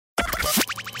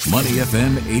Money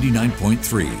FM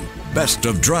 89.3, best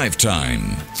of drive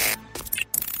time.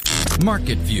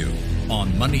 Market View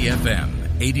on Money FM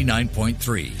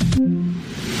 89.3.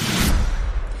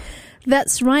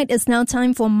 That's right. It's now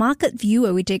time for Market View,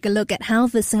 where we take a look at how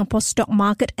the Singapore stock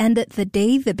market ended the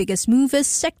day, the biggest movers,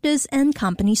 sectors and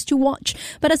companies to watch.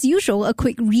 But as usual, a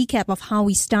quick recap of how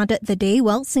we started the day.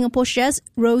 Well, Singapore shares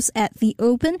rose at the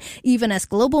open, even as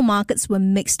global markets were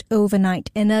mixed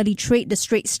overnight. In early trade, the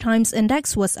Straits Times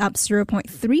Index was up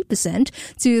 0.3%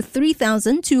 to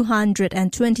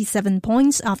 3,227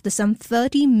 points after some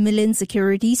 30 million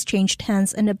securities changed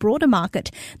hands in the broader market.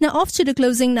 Now, off to the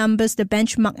closing numbers, the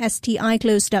benchmark STI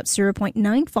closed up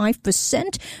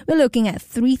 0.95%. We're looking at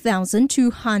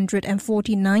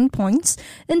 3,249 points.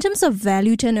 In terms of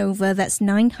value turnover, that's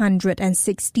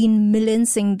 916 million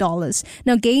Sing dollars.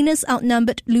 Now, gainers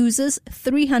outnumbered losers,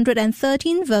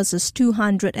 313 versus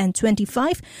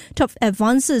 225. Top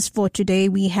advances for today,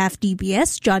 we have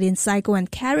DBS, Jardine Cycle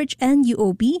and Carriage, and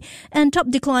UOB. And top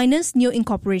decliners, Neo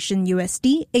Incorporation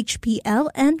USD, HPL,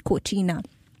 and Cortina.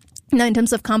 Now, in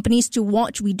terms of companies to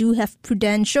watch, we do have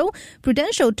Prudential.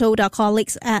 Prudential told our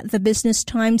colleagues at the Business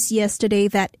Times yesterday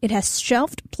that it has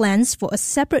shelved plans for a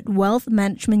separate wealth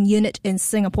management unit in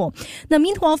Singapore. Now,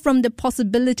 meanwhile, from the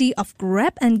possibility of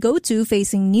Grab and GoTo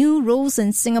facing new rules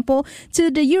in Singapore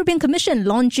to the European Commission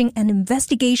launching an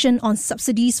investigation on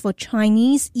subsidies for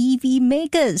Chinese EV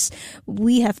makers,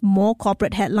 we have more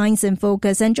corporate headlines in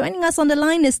focus. And joining us on the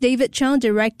line is David Chow,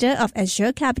 Director of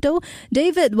Azure Capital.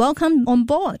 David, welcome on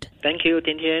board. Thank you,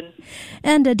 Tin Tian.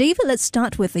 And David, let's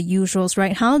start with the usuals,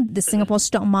 right? How the Singapore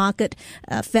stock market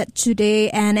fared today,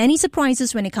 and any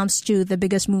surprises when it comes to the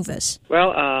biggest movers?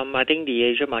 Well, I think the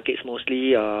Asia markets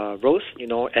mostly rose,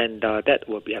 and that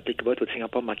will be applicable to the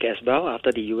Singapore market as well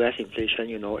after the US inflation,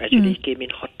 actually came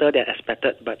in hotter than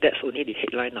expected, but that's only the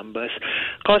headline numbers.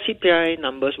 Core CPI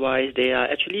numbers-wise, they are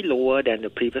actually lower than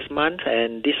the previous month,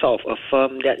 and this sort of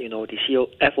affirmed that, the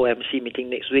FOMC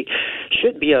meeting next week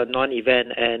should be a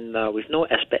non-event, and with no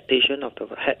expectation of the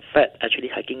Fed actually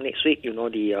hiking next week,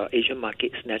 the Asian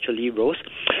markets naturally rose.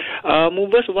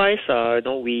 Movers-wise, I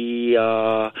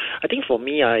think for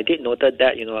me, I did noted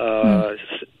that,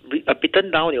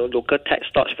 beaten down, local tech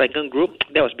stocks, Franken Group,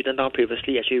 that was beaten down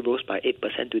previously, actually rose by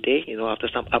 8% today, after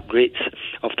some upgrades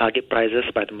of target prices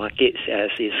by the markets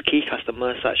as its key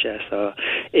customers such as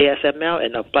ASML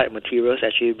and Applied Materials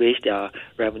actually raised their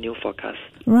revenue forecast.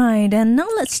 Right, and now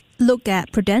let's look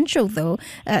at Prudential though.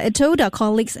 It told our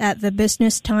colleagues at the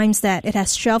Business Times that it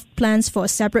has shelved plans for a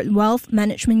separate wealth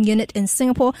management unit in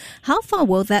Singapore. How far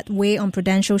will that weigh on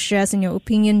Prudential shares in your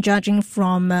opinion, judging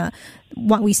from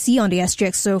what we see on the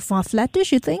SGX so far?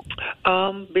 Flattish, you think?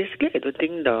 Basically, I don't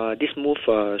think this move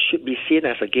should be seen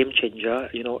as a game changer,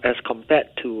 as compared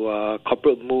to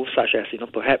corporate moves such as,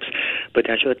 perhaps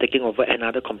Prudential taking over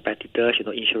another competitor's,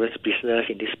 insurance business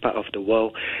in this part of the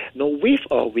world. With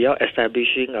or without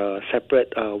establishing a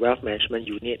separate wealth management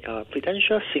unit,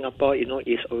 Prudential Singapore,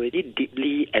 is already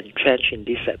deeply entrenched in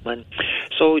this segment.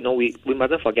 So, we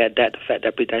mustn't forget that the fact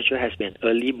that Prudential has been an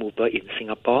early mover in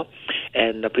Singapore,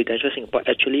 and Prudential Singapore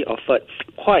actually offered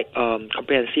quite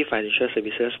comprehensive financial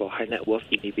services for high net worth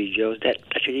individuals that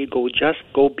actually go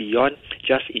beyond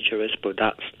just insurance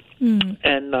products.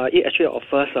 And it actually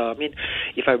offers,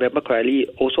 if I remember correctly,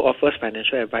 it also offers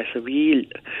financial advisory,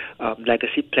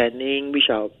 legacy planning,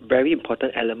 which are very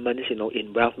important elements,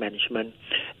 in wealth management.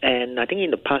 And I think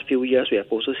in the past few years, we have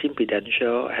also seen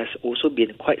Prudential has also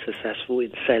been quite successful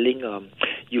in selling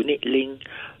unit-linked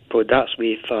products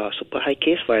with super high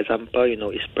case. For example,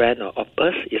 its brand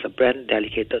Opus is a brand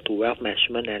dedicated to wealth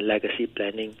management and legacy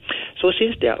planning. So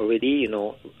since they are already,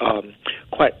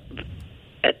 quite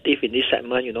active in this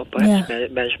segment, perhaps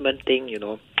management think,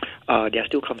 they are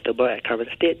still comfortable at current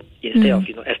state instead of,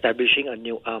 establishing a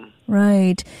new arm.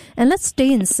 Right. And let's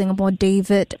stay in Singapore,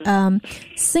 David.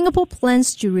 Singapore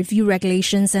plans to review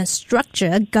regulations and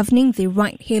structure governing the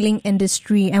ride-hailing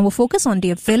industry and will focus on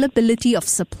the availability of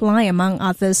supply, among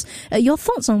others. Your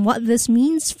thoughts on what this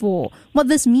means for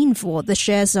the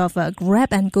shares of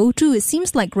Grab and GoTo? It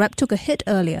seems like Grab took a hit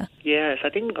earlier. Yes, I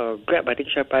think Grab,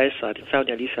 share price fell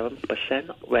nearly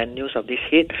 7% when news of this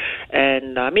hit.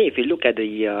 And if you look at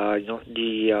the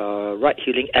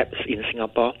ride-hailing apps in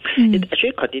Singapore, it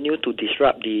actually continued to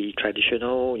disrupt the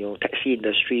traditional taxi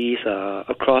industries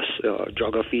across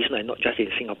geographies, not just in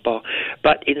Singapore.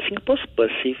 But in Singapore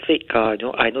specific,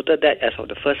 I noted that as of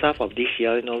the first half of this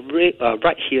year,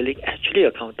 ride-hailing actually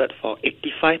accounted for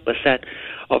 85%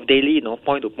 of daily,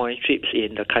 point-to-point trips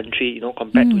in the country,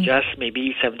 compared to just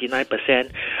maybe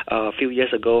 79% a few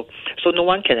years ago. So no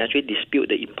one can actually dispute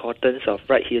the importance of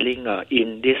ride-hailing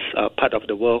in this part of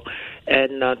the world.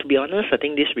 And to be honest, I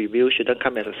think this review shouldn't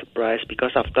come as a surprise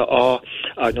because after all,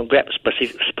 Grab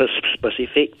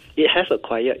specific, it has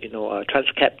acquired, a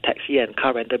Transcab taxi and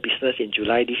car rental business in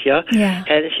July this year. Yeah.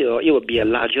 Hence, it will be a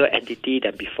larger entity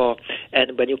than before.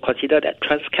 And when you consider that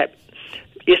Transcab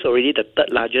is already the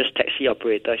third largest taxi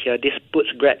operator here, this puts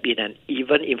Grab in an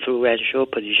even influential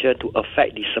position to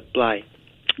affect the supply.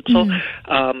 So,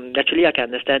 naturally, I can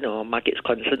understand market's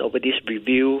concern over this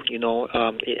review,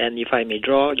 and if I may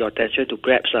draw your attention to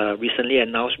Grab's recently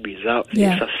announced results.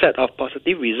 Yeah. It's a set of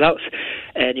positive results,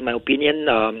 and in my opinion,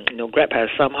 Grab has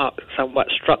somewhat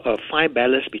struck a fine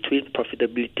balance between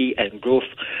profitability and growth.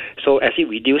 So, as it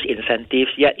reduced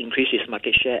incentives, yet increased its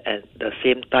market share at the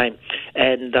same time.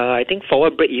 And I think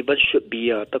forward break-even should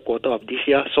be third quarter of this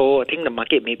year. So, I think the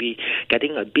market may be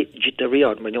getting a bit jittery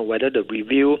on whether the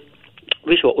review,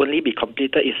 which will only be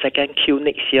completed in second Q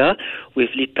next year, with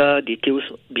little details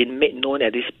being made known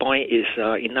at this point, is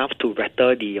enough to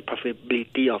rattle the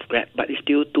profitability of Grab. But it's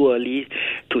still too early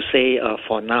to say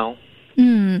for now.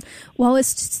 Well, it's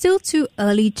still too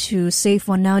early to say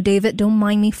for now, David. Don't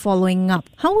mind me following up.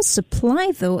 How will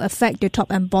supply, though, affect the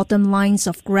top and bottom lines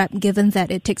of Grab, given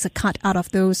that it takes a cut out of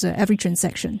those every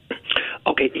transaction?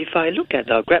 Okay, if I look at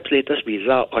Grab's latest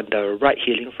result on the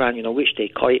ride-hailing front, which they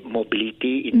call it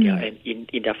mobility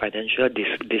in their financial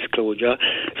disclosure.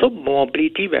 So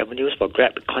mobility revenues for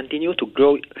Grab continue to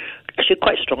grow actually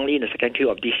quite strongly in the second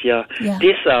Q of this year. Yeah.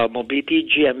 This mobility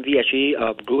GMV actually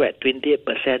grew at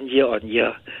 28% year on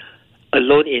year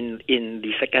alone in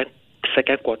the second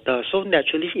quarter. So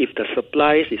naturally, if the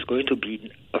supplies is going to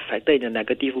be affected in a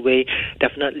negative way,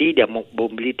 definitely their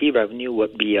mobility revenue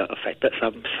would be affected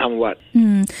somewhat.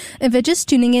 If you're just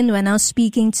tuning in, we're now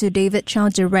speaking to David Chow,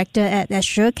 Director at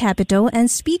Assure Capital. And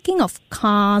speaking of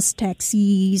cars,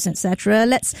 taxis, etc.,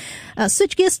 let's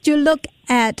switch gears to look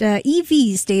at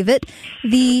EVs, David.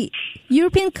 The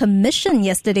European Commission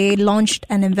yesterday launched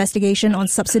an investigation on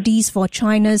subsidies for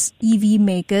China's EV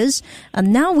makers.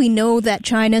 Now we know that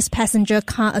China's Passenger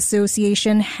Car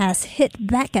Association has hit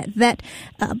back at that.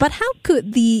 But how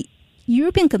could the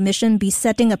European Commission be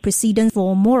setting a precedent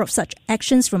for more of such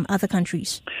actions from other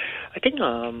countries? I think,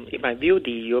 in my view,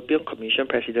 the European Commission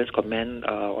President's comment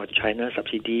on China's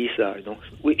subsidies,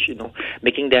 which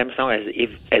making them sound as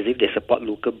if they support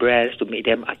local brands to make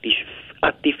them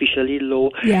artificially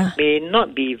low, may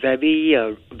not be very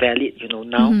valid.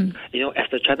 Now, as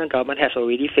the China government has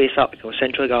already phased out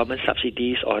central government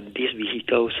subsidies on these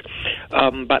vehicles,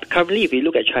 but currently, if you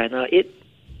look at China, it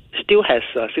still has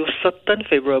certain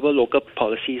favorable local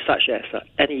policies such as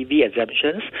NEV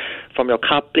exemptions from your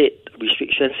car plate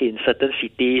restrictions in certain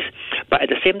cities, but at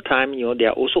the same time, they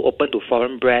are also open to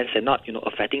foreign brands and not,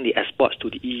 affecting the exports to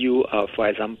the EU, for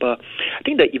example. I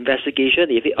think the investigation,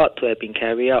 if it ought to have been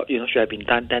carried out, should have been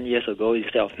done 10 years ago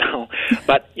instead of now.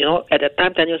 But, at that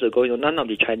time, 10 years ago, none of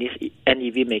the Chinese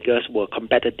NEV makers were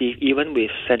competitive, even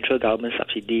with central government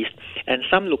subsidies. And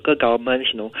some local governments,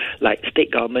 like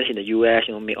state governments in the US,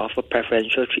 may offer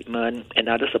preferential treatment and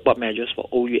other support measures for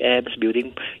OEMs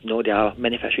building, their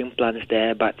manufacturing plants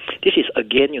there. But this is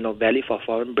again, valid for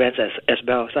foreign brands as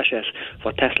well, such as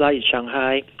for Tesla in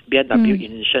Shanghai, BMW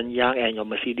in Shenyang, and your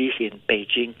Mercedes in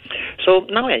Beijing. So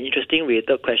now an interesting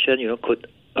related question, could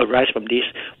arise from this: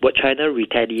 would China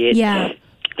retaliate?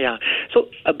 Yeah. So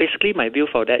basically, my view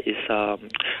for that is how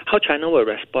China will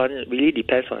respond really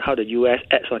depends on how the US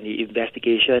acts on the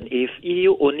investigation. If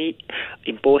EU only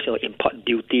impose import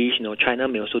duties, China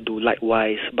may also do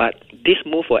likewise. But this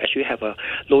move will actually have a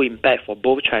low impact for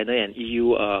both China and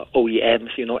EU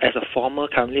OEMs. As a former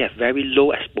currently have very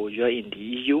low exposure in the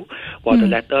EU, while the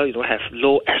latter have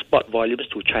low export volumes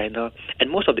to China. And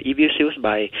most of the EV sales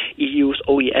by EU's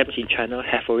OEMs in China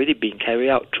have already been carried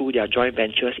out through their joint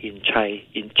ventures in China.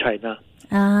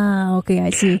 Okay, I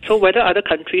see. So whether other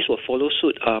countries will follow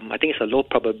suit, I think it's a low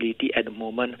probability at the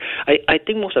moment. I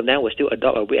think most of them will still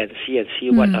adopt a wait and see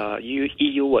what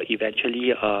EU will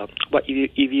eventually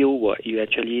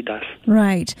does.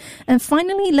 Right. And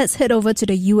finally, let's head over to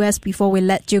the US before we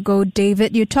let you go,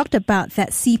 David. You talked about that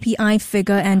CPI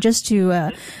figure, and just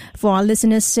to for our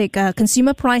listeners' sake,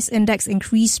 consumer price index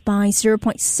increased by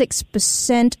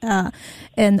 0.6%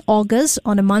 in August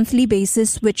on a monthly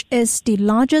basis, which is the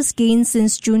largest gain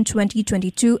since June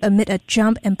 2022 amid a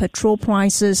jump in petrol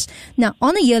prices. Now,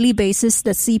 on a yearly basis,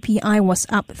 the CPI was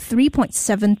up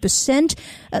 3.7%,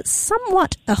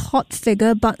 somewhat a hot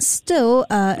figure, but still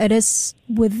it is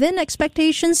within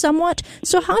expectations somewhat.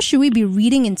 So how should we be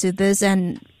reading into this,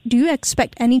 and do you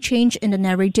expect any change in the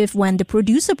narrative when the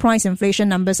producer price inflation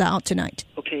numbers are out tonight?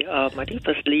 Okay, I think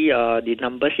firstly, the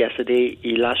numbers yesterday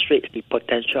illustrate the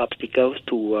potential obstacles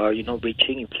to,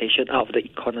 reaching inflation out of the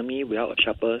economy without a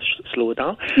sharper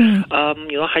slowdown.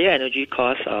 Higher energy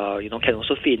costs, can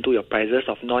also feed into your prices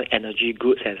of non-energy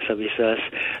goods and services.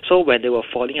 So when they were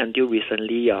falling until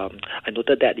recently, I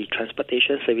noted that the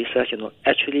transportation services,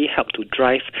 actually helped to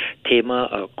drive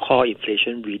tamer core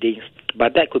inflation readings.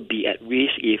 But that could be at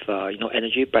risk if,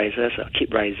 energy prices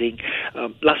keep rising.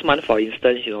 Last month, for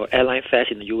instance, airline fares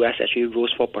in the US actually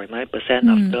rose 4.9%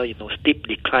 after, steep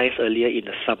declines earlier in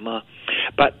the summer.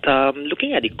 But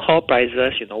looking at the core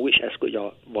prices, which exclude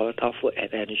your volatile food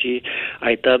and energy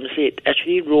items, it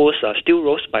actually still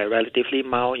rose by a relatively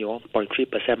mild,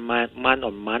 0.3% month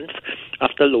on month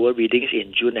after lower readings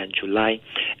in June and July.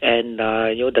 And,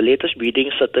 the latest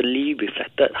readings certainly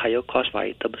reflected higher costs for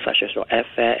items such as your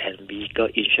airfare and vehicle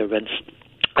insurance.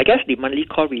 I guess the monthly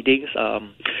core readings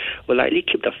will likely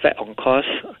keep the Fed on course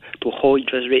to hold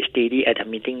interest rates steady at a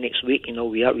meeting next week,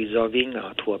 without resolving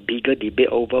to a bigger debate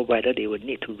over whether they will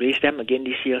need to raise them again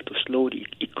this year to slow the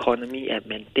economy and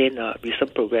maintain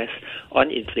recent progress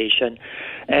on inflation.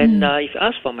 And if you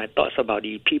ask for my thoughts about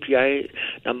the PPI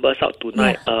numbers out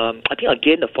tonight, I think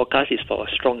again the forecast is for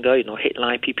stronger,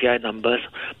 headline PPI numbers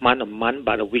month on month,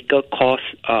 but a weaker cost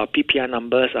PPI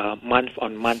numbers month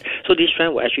on month. So this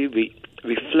trend will actually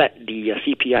reflect the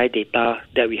CPI data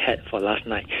that we had for last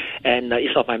night. And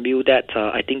it's of my view that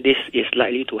I think this is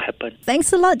likely to happen.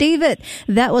 Thanks a lot, David.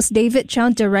 That was David Chow,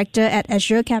 Director at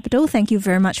Azure Capital. Thank you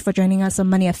very much for joining us on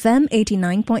Money FM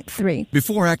 89.3.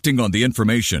 Before acting on the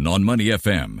information on Money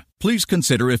FM, please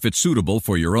consider if it's suitable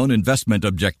for your own investment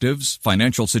objectives,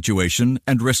 financial situation,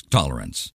 and risk tolerance.